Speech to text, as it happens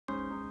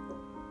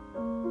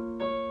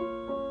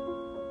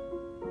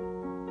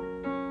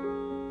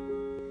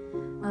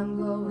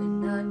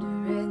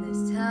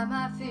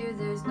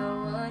there's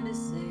no one to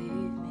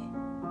save me.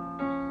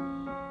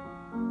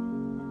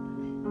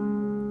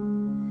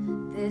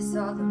 This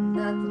all or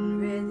nothing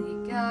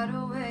really got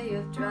a way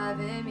of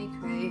driving me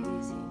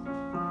crazy.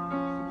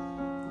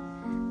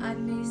 I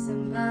need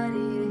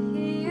somebody to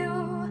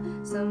heal,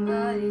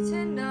 somebody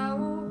to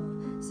know,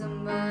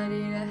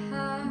 somebody to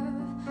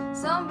have,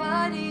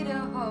 somebody to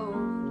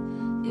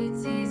hold.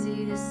 It's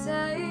easy to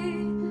say,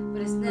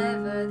 but it's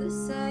never the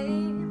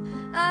same.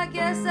 I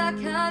guess I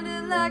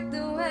kinda like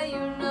the way you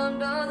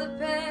numbed all the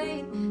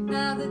pain.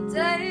 Now the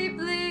day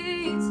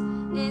bleeds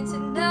into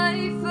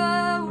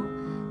nightfall,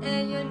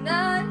 and you're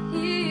not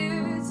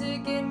here to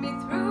get me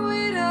through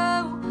it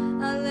all.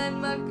 I let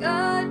my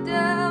guard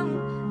down,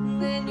 and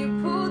then you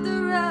pulled the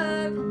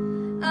rug.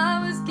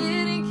 I was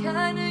getting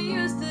kinda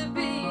used to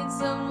being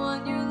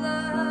someone you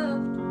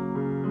loved.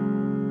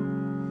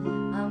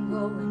 I'm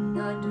going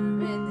under,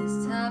 and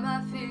this time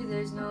I fear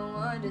there's no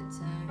one to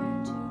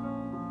turn to.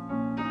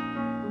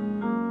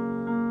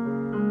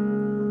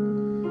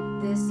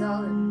 This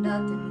all or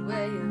nothing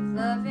way of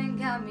loving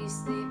got me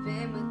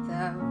sleeping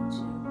without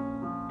you.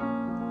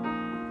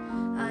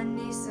 I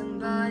need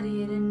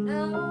somebody to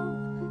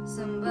know,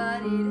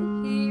 somebody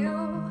to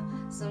heal,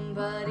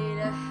 somebody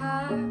to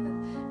have,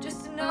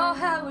 just to know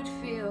how it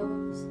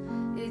feels.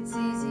 It's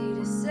easy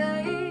to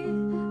say,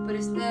 but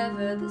it's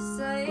never the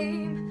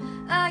same.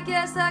 I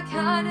guess I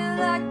kinda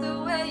like the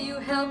way you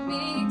help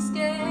me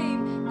escape.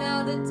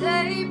 Now the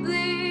day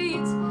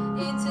bleeds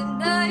into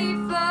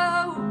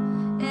nightfall,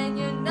 and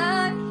you're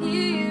not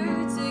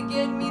here to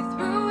get me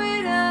through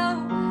it all.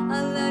 I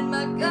let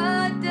my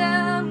guard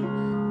down,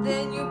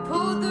 then you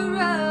pulled the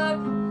rug.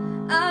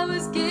 I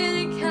was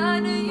getting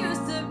kinda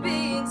used to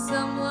being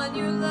someone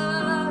you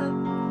love.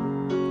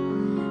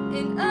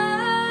 And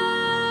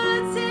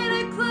I tend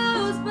to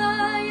close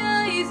my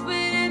eyes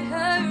when it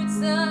hurts.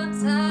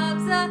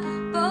 Sometimes I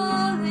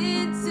fall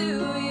into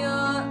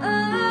your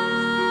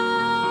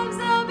arms.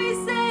 I'll be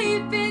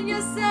safe in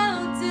your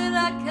sound till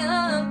I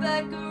come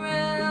back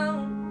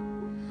around.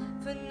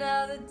 But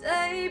now the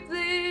day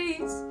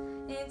bleeds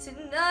into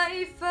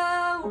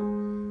nightfall,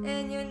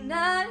 and you're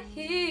not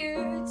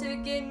here to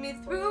get me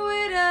through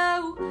it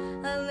all.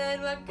 I let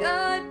my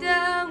guard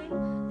down,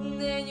 and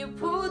then you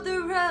pulled the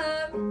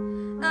rug.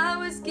 I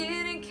was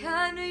getting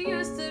kinda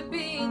used to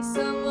being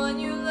someone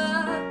you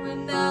love, but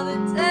now the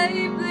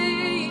day